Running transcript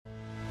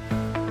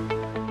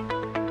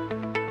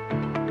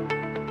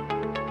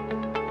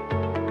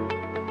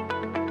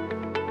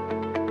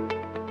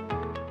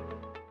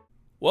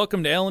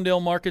Welcome to Allendale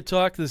Market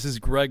Talk. This is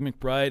Greg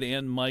McBride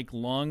and Mike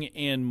Lung.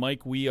 And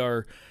Mike, we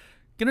are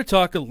going to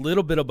talk a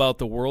little bit about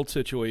the world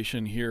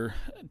situation here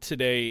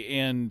today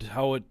and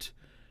how it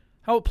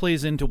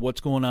plays into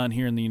what's going on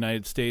here in the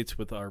United States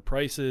with our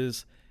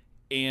prices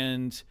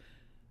and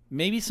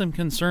maybe some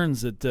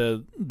concerns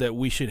that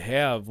we should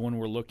have when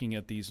we're looking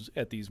at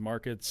these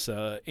markets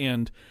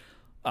and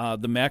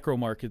the macro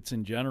markets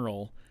in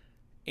general.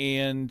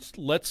 And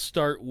let's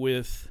start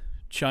with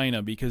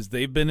China, because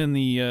they've been in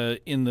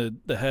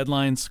the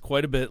headlines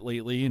quite a bit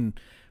lately, and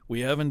we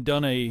haven't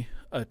done a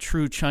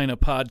true China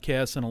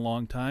podcast in a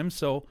long time.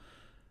 So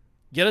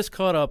get us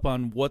caught up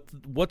on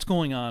what's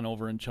going on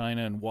over in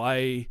China and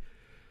why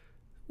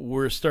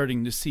we're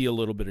starting to see a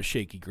little bit of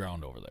shaky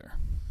ground over there.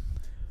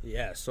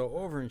 Yeah, so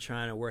over in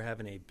China, we're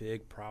having a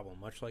big problem,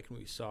 much like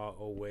we saw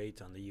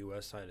 2008 on the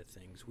U.S. side of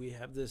things. We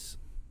have this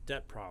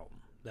debt problem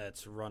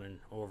that's running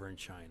over in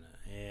China,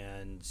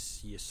 and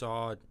you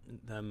saw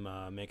them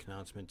make an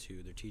announcement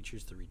to their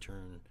teachers to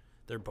return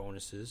their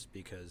bonuses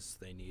because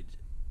they need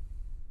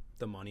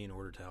the money in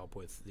order to help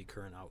with the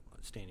current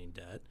outstanding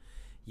debt.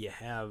 You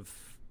have,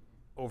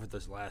 over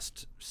the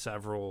last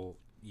several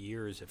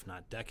years, if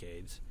not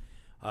decades,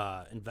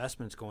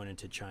 investments going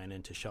into China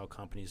into shell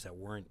companies that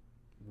weren't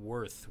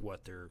worth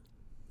what they're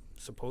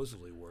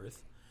supposedly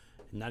worth,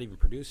 not even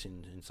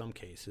producing in some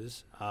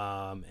cases,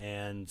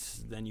 and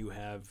then you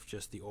have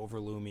just the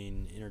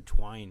overlooming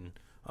intertwine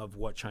of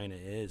what China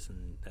is,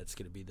 and that's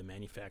going to be the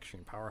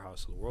manufacturing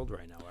powerhouse of the world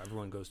right now.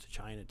 Everyone goes to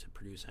China to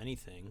produce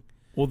anything.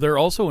 Well, they're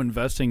also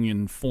investing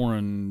in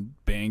foreign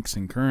banks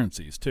and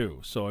currencies too.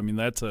 So I mean,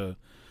 there's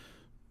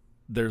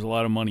a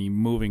lot of money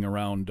moving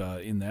around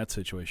in that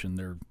situation.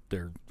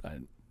 They're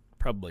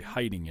probably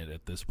hiding it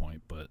at this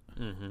point, but.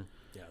 Mm-hmm.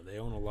 Yeah, they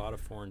own a lot of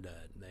foreign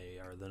debt. They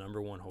are the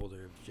number one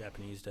holder of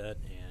Japanese debt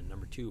and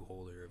number two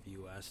holder of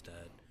U.S.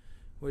 debt,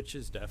 which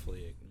is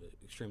definitely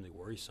extremely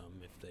worrisome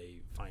if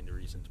they find a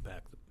reason to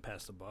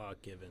pass the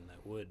buck, given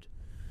that would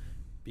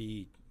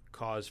be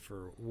cause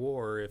for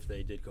war if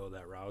they did go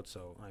that route.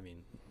 So, I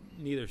mean,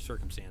 neither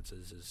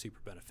circumstances is super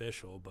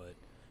beneficial, but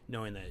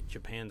knowing that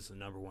Japan's the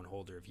number one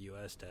holder of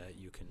U.S. debt,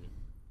 you can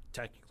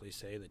technically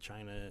say that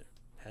China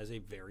has a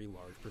very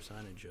large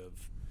percentage of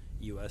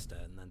U.S.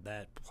 debt, and then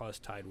that plus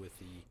tied with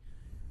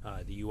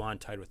the yuan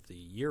tied with the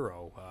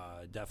euro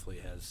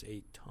definitely has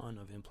a ton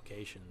of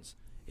implications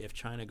if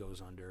China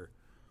goes under,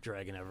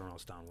 dragging everyone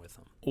else down with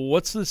them.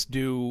 What's this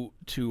do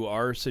to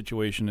our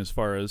situation as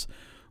far as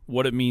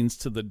what it means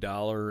to the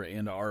dollar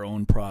and our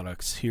own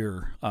products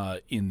here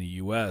in the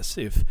U.S.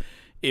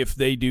 if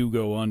they do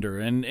go under?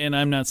 And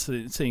I'm not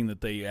saying that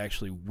they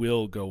actually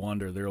will go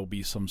under. There will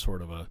be some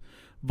sort of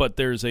but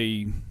there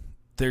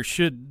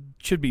should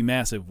be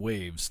massive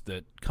waves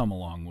that come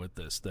along with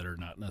this that are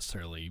not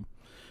necessarily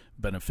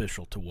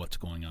beneficial to what's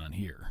going on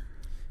here.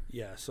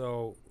 Yeah,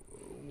 so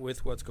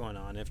with what's going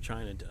on, if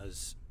China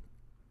does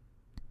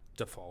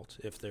default,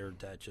 if their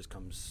debt just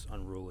comes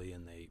unruly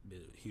and a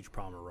huge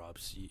problem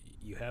erupts,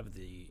 you have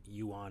the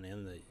yuan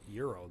and the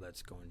euro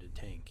that's going to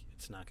tank.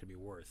 It's not going to be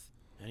worth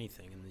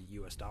anything, and the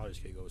U.S. dollar is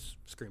going to go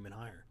screaming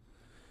higher,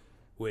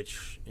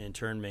 which in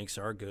turn makes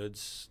our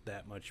goods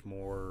that much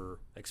more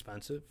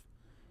expensive.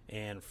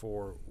 And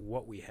for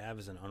what we have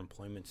as an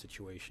unemployment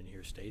situation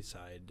here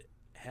stateside,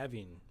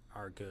 having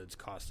our goods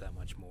cost that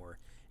much more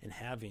and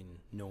having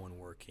no one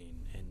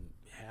working and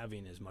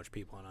having as much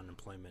people on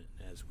unemployment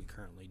as we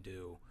currently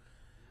do,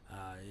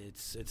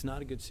 it's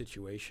not a good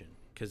situation,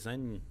 because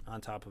then on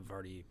top of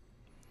already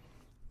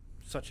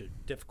such a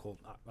difficult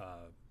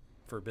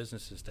for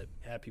businesses to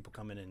have people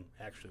come in and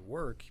actually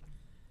work,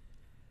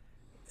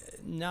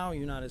 now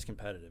you're not as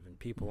competitive and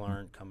people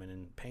aren't coming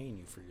and paying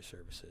you for your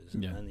services.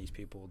 And then these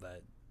people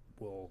that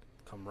will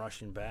come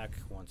rushing back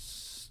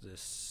once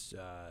this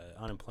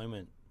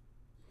unemployment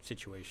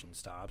situation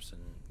stops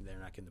and they're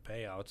not getting the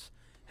payouts,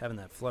 having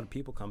that flood of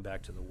people come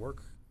back to the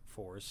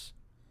workforce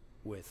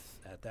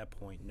with, at that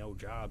point, no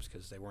jobs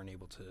because they weren't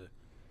able to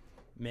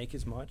make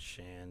as much,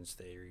 and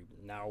they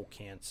now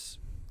can't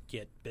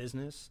get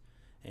business,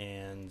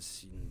 and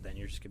then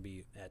you're just going to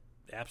be at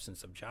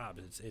absence of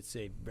jobs. It's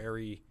a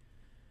very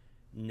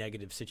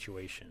negative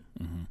situation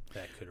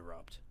that could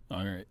erupt.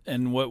 All right,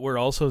 and what we're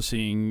also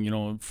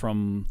seeing,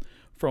 from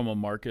a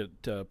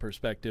market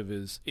perspective,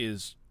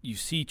 is you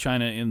see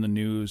China in the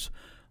news,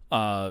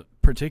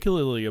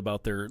 particularly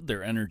about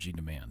their energy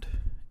demand.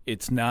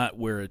 It's not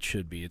where it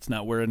should be. It's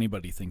not where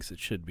anybody thinks it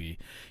should be.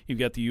 You've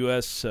got the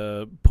U.S.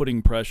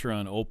 Putting pressure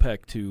on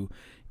OPEC to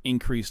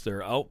increase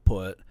their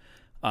output,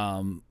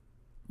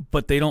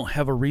 but they don't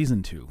have a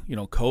reason to.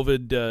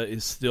 COVID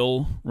is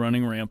still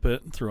running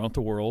rampant throughout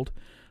the world,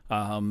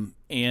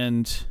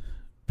 and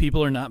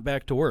people are not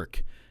back to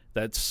work.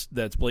 That's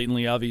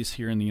blatantly obvious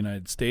here in the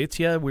United States.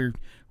 Yeah, we're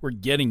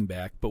getting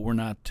back, but we're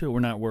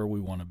not where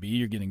we want to be.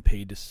 You're getting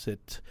paid to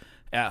sit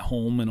at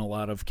home in a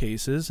lot of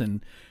cases,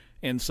 and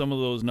some of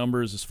those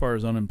numbers as far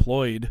as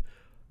unemployed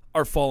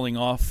are falling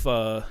off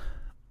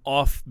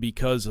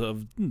because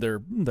of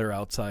they're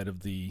outside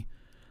of the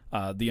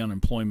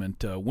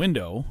unemployment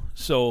window.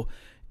 So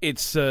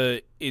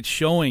it's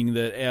showing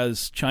that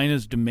as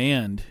China's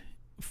demand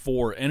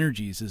for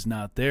energies is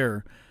not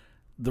there,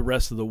 the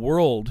rest of the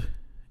world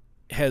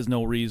has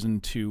no reason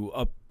to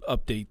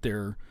update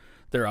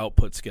their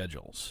output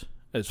schedules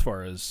as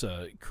far as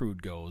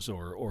crude goes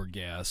or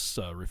gas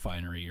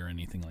refinery or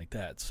anything like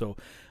that. So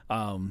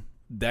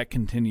that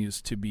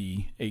continues to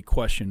be a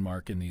question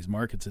mark in these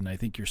markets, and I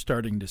think you're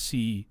starting to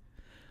see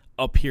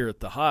up here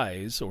at the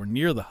highs or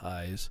near the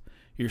highs,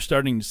 you're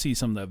starting to see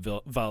some of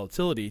that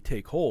volatility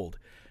take hold.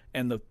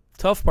 And the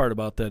tough part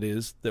about that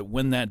is that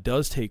when that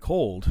does take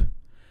hold,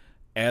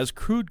 as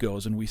crude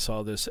goes, and we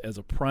saw this as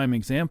a prime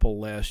example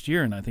last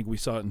year, and I think we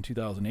saw it in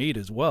 2008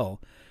 as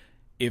well,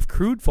 if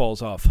crude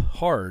falls off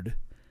hard,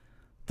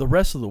 the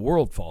rest of the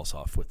world falls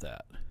off with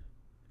that.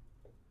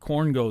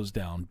 Corn goes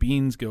down,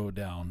 beans go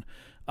down.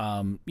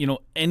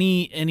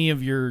 Any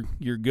of your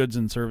goods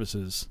and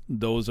services,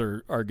 those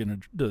are gonna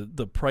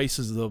the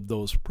prices of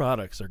those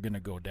products are gonna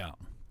go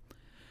down,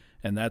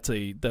 and that's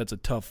a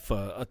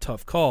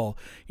tough call.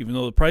 Even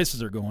though the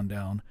prices are going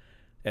down,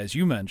 as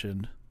you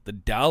mentioned, the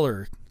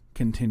dollar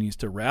continues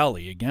to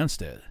rally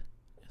against it,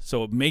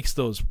 so it makes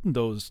those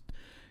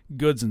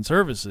goods and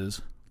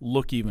services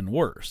look even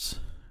worse,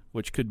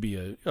 which could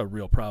be a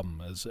real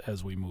problem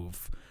as we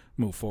move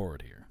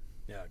forward here.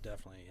 Yeah,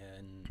 definitely.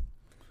 And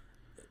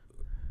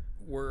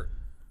we're,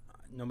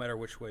 no matter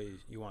which way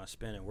you want to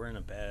spin it, we're in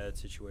a bad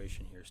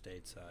situation here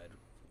stateside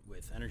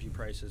with energy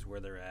prices where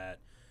they're at,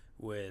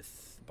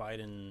 with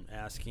Biden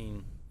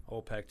asking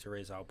OPEC to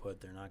raise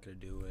output. They're not going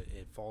to do it.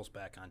 It falls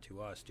back onto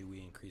us. Do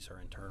we increase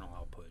our internal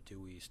output? Do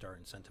we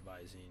start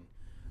incentivizing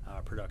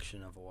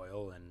production of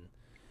oil? And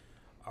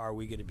are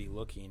we going to be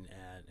looking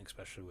at,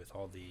 especially with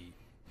all the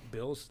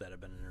bills that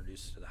have been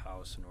introduced to the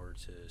House in order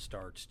to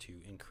start to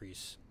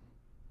increase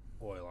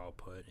oil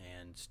output,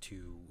 and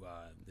to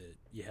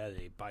you had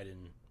a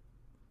Biden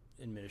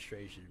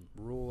administration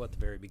rule at the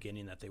very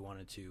beginning that they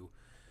wanted to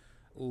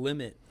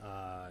limit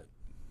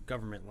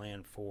government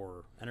land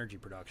for energy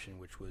production,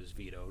 which was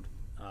vetoed,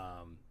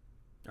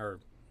 or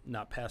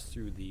not passed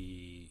through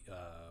the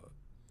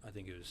I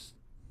think it was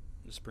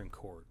the Supreme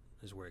Court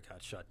is where it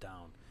got shut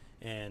down.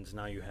 And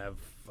now you have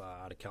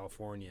out of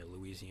California,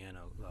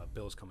 Louisiana,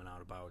 bills coming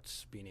out about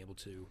being able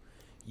to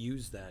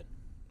use that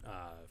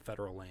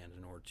federal land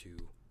in order to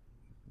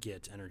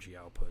get energy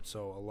output.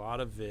 So a lot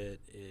of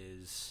it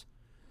is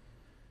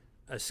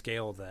a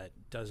scale that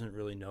doesn't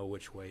really know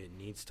which way it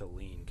needs to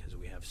lean, because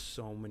we have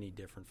so many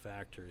different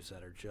factors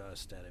that are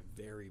just at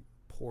a very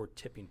poor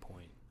tipping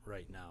point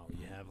right now.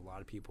 You have a lot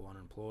of people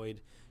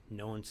unemployed,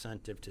 no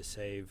incentive to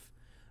save,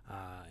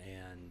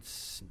 and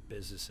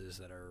businesses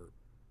that are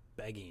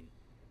begging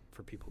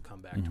for people to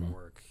come back to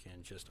work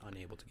and just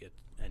unable to get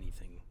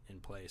anything in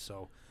place.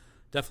 So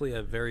definitely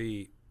a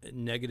very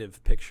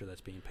negative picture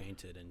that's being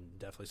painted, and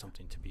definitely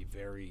something to be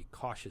very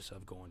cautious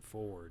of going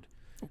forward.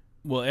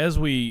 Well, as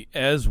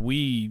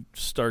we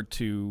start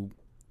to,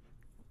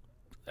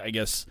 I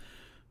guess,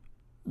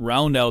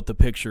 round out the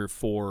picture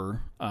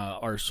for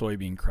our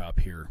soybean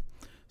crop here,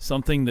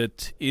 something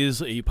that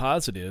is a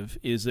positive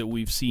is that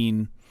we've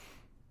seen,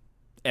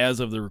 as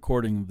of the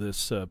recording of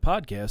this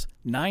podcast,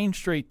 9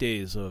 straight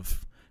days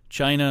of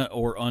China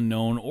or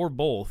unknown or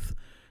both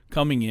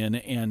coming in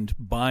and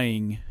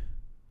buying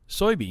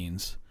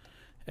soybeans.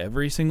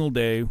 Every single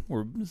day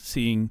we're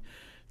seeing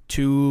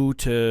 2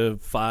 to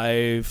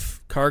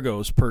 5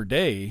 cargoes per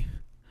day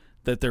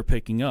that they're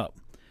picking up.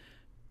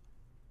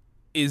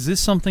 Is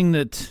this something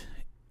that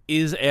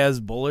is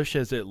as bullish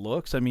as it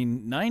looks? I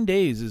mean, 9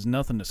 days is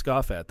nothing to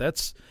scoff at.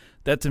 That's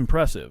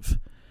impressive.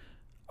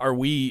 Are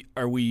we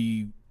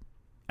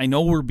I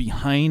know we're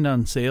behind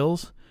on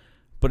sales,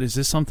 but is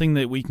this something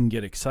that we can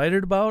get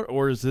excited about,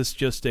 or is this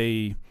just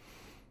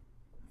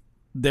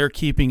they're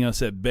keeping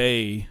us at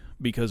bay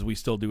because we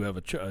still do have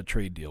a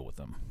trade deal with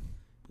them?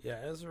 Yeah,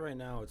 as of right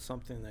now, it's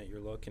something that you're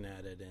looking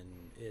at it,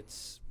 and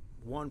it's,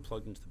 one,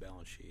 plugged into the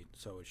balance sheet,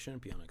 so it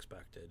shouldn't be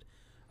unexpected.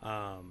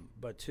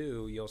 But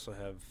 2, you also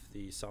have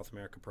the South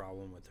America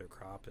problem with their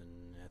crop,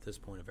 and at this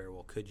point, it very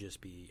well could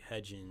just be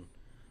hedging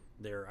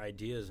their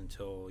ideas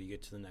until you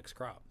get to the next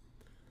crop.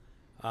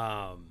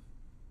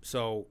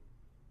 So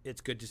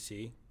it's good to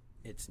see.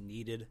 It's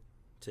needed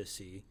to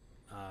see,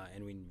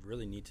 and we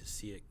really need to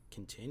see it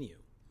continue.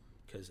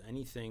 Because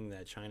anything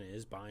that China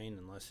is buying,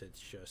 unless it's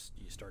just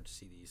you start to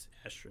see these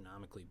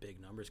astronomically big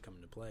numbers come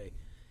into play,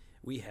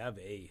 we have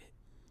a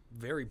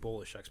very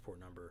bullish export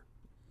number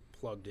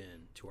plugged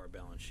in to our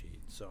balance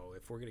sheet. So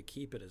if we're going to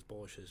keep it as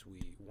bullish as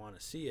we want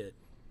to see it,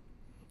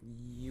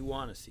 you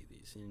want to see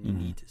these, and you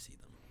need to see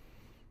them.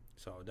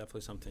 So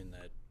definitely something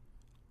that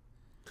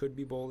could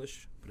be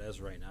bullish, but as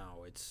of right now,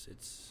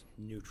 it's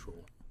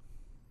neutral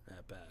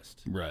at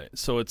best. Right.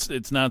 So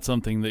it's not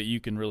something that you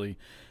can really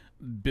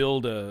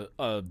build a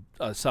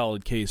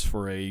solid case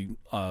for a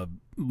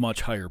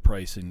much higher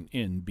price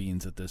in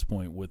beans at this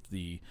point, with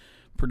the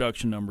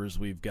production numbers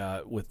we've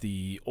got, with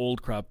the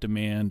old crop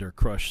demand or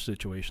crush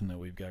situation that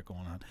we've got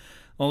going on.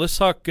 Well, let's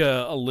talk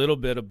a little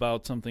bit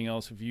about something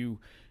else.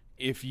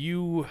 If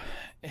you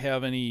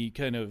have any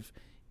kind of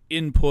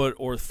input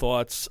or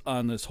thoughts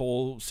on this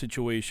whole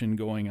situation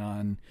going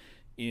on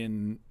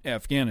in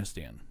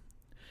Afghanistan,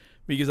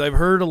 because I've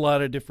heard a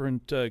lot of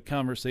different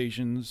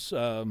conversations.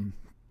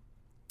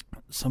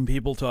 Some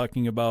people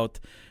talking about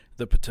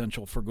the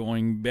potential for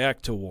going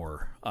back to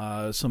war.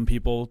 Some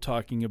people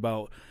talking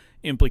about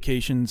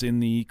implications in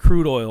the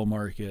crude oil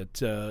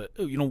market.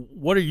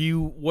 What are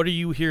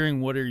you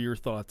hearing? What are your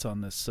thoughts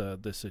on this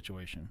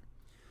situation?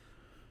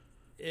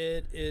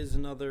 It is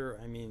another.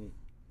 I mean,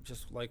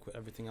 just like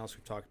everything else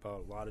we've talked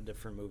about, a lot of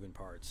different moving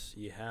parts.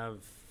 You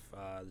have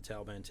the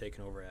Taliban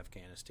taking over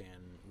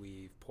Afghanistan.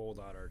 We've pulled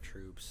out our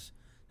troops.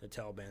 The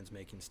Taliban's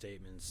making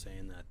statements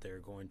saying that they're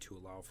going to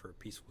allow for a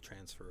peaceful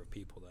transfer of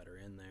people that are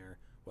in there.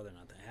 Whether or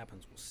not that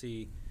happens, we'll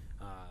see.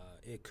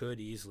 It could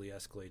easily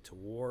escalate to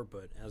war,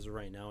 but as of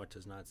right now, it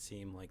does not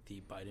seem like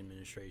the Biden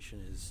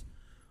administration is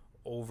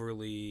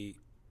overly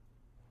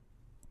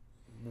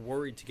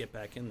worried to get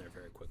back in there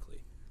very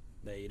quickly.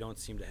 They don't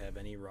seem to have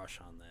any rush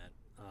on that.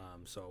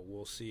 So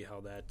we'll see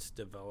how that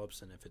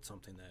develops and if it's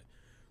something that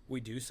we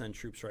do send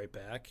troops right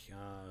back.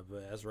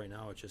 But as of right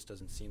now, it just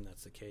doesn't seem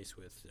that's the case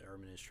with our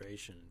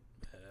administration.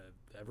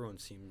 Everyone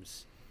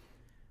seems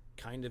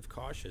kind of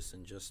cautious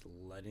and just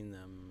letting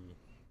them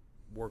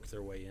work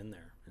their way in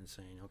there and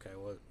saying, okay,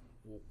 well,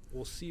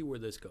 we'll see where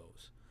this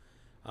goes.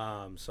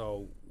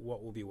 So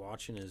what we'll be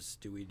watching is,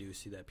 do we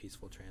see that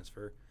peaceful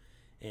transfer?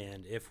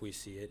 And if we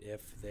see it,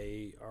 if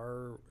they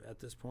are at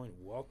this point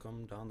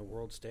welcomed on the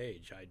world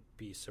stage, I'd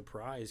be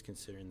surprised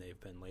considering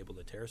they've been labeled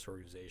a terrorist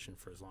organization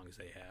for as long as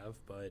they have.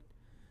 But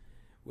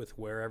with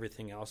where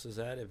everything else is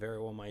at, it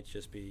very well might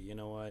just be, you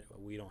know what,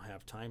 we don't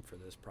have time for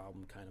this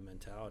problem kind of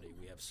mentality.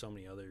 We have so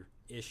many other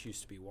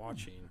issues to be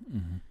watching.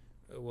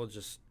 Mm-hmm. We'll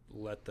just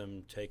let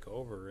them take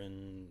over.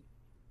 And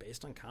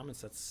based on comments,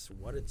 that's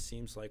what it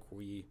seems like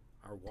we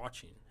are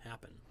watching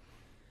happen.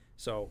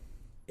 So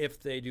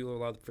if they do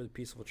allow for the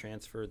peaceful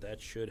transfer,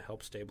 that should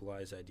help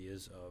stabilize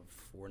ideas of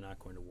we're not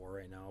going to war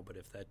right now. But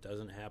if that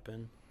doesn't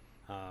happen,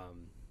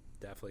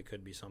 definitely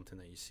could be something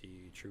that you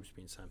see troops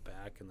being sent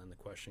back. And then the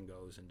question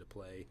goes into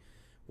play,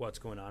 what's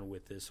going on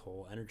with this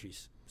whole energy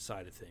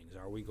side of things?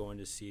 Are we going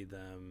to see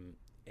them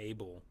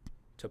able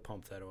to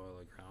pump that oil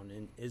out of the ground?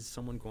 And is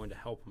someone going to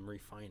help them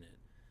refine it?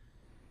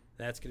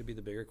 That's going to be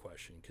the bigger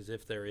question, because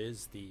if there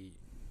is the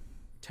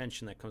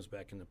tension that comes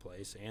back into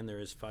place and there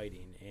is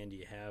fighting and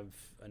you have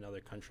another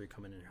country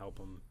come in and help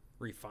them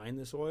refine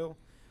this oil,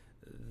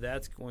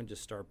 that's going to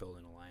start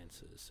building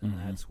alliances. And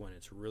that's when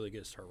it's really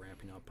going to start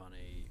ramping up on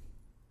a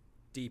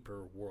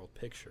deeper world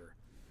picture.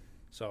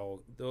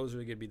 So those are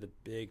going to be the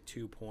big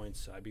 2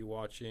 points I'd be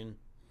watching.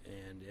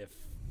 And if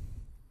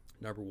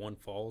number one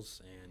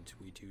falls and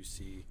we do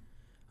see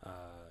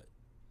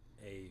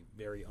a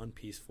very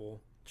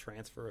unpeaceful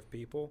transfer of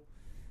people,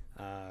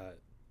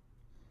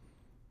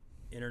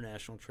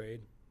 international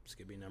trade is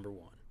going to be number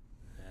one.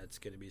 That's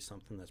going to be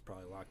something that's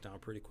probably locked down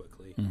pretty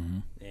quickly.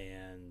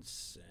 And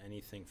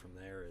anything from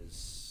there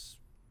is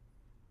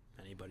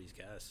anybody's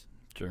guess.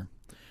 Sure.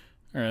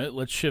 All right,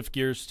 let's shift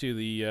gears to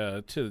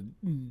the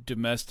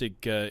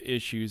domestic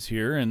issues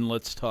here, and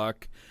let's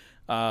talk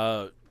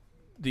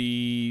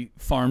the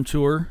farm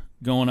tour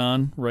going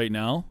on right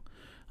now,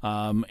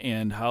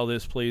 and how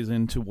this plays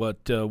into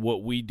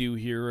what we do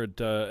here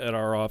at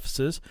our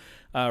offices.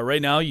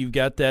 Right now, you've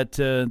got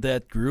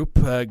that group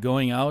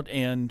going out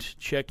and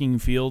checking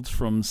fields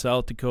from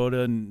South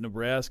Dakota and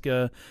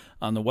Nebraska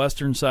on the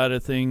western side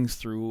of things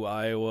through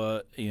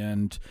Iowa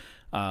and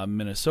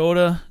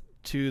Minnesota,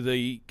 to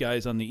the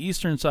guys on the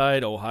eastern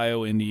side,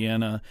 Ohio,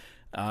 Indiana,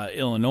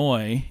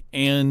 Illinois.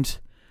 And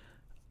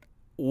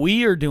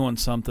we are doing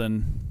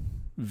something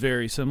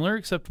very similar,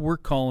 except we're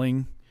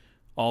calling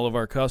all of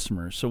our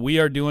customers. So we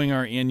are doing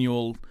our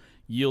annual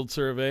yield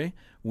survey.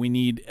 We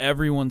need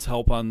everyone's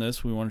help on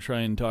this. We want to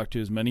try and talk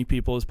to as many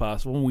people as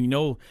possible. We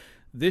know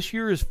this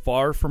year is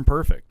far from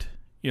perfect.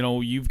 You know,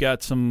 you've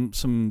got some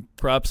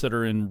crops that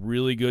are in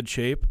really good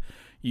shape.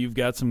 You've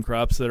got some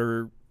crops that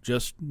are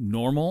just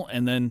normal,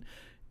 and then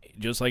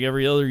just like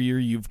every other year,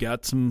 you've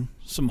got some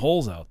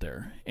holes out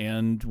there.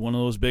 And one of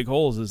those big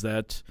holes is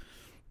that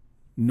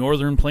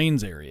northern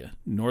plains area,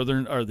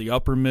 northern or the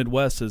upper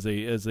Midwest, as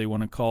they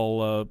want to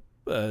call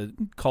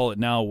it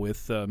now,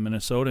 with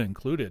Minnesota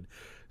included.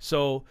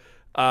 So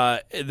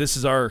this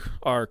is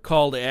our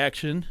call to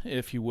action,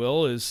 if you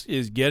will,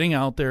 is getting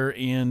out there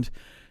and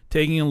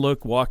taking a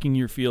look, walking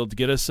your fields,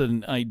 get us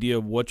an idea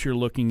of what you're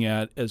looking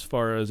at as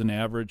far as an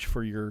average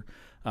for your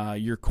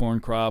corn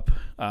crop,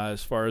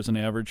 as far as an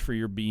average for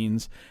your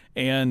beans,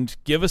 and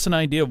give us an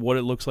idea of what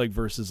it looks like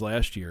versus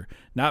last year.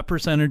 Not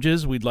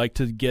percentages. We'd like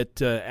to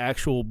get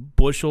actual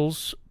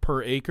bushels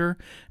per acre.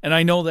 And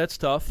I know that's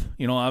tough.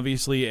 You know,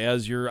 obviously,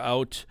 as you're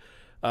out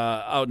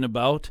and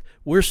about,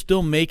 we're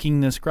still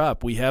making this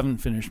crop. We haven't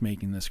finished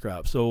making this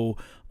crop. So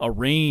a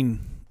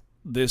rain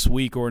this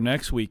week or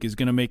next week is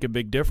going to make a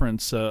big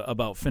difference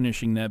about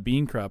finishing that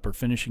bean crop or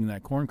finishing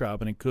that corn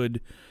crop, and it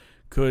could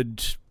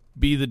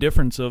be the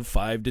difference of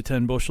 5 to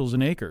 10 bushels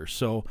an acre.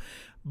 So,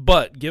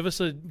 but give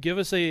us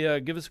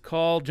a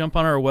call, jump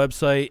on our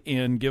website,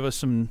 and give us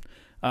some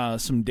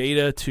some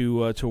data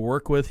to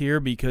work with here,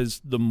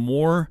 because the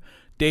more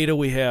data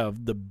we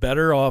have, the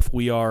better off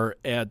we are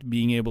at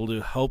being able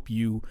to help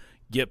you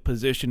get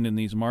positioned in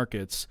these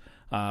markets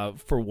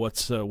for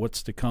what's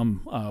to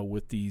come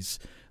with these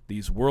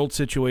world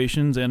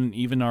situations and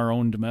even our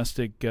own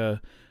domestic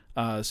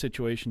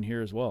situation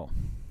here as well.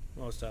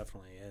 Most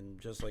definitely,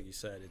 and just like you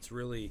said, it's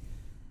really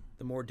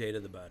the more data,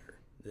 the better.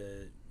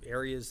 The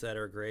areas that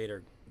are great,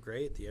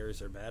 the areas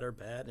that are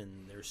bad,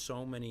 and there's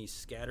so many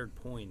scattered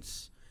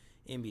points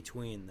in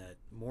between that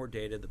more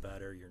data, the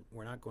better.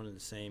 We're not going to the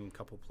same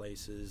couple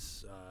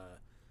places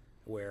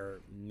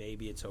where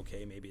maybe it's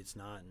okay, maybe it's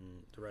not,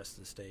 and the rest of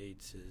the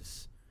states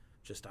is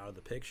just out of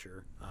the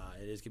picture.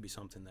 It is going to be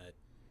something that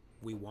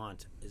we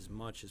want as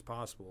much as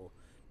possible,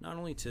 not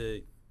only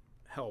to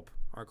help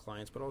our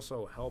clients, but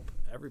also help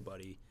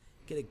everybody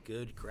get a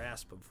good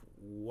grasp of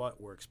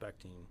what we're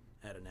expecting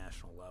at a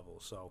national level.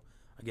 So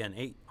again,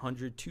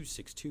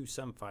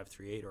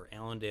 800-262-7538 or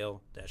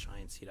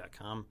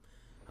allendale-inc.com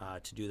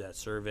to do that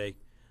survey.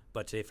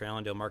 But today for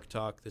Allendale Market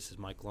Talk, this is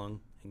Mike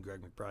Lung and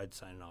Greg McBride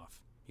signing off.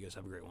 You guys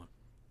have a great one.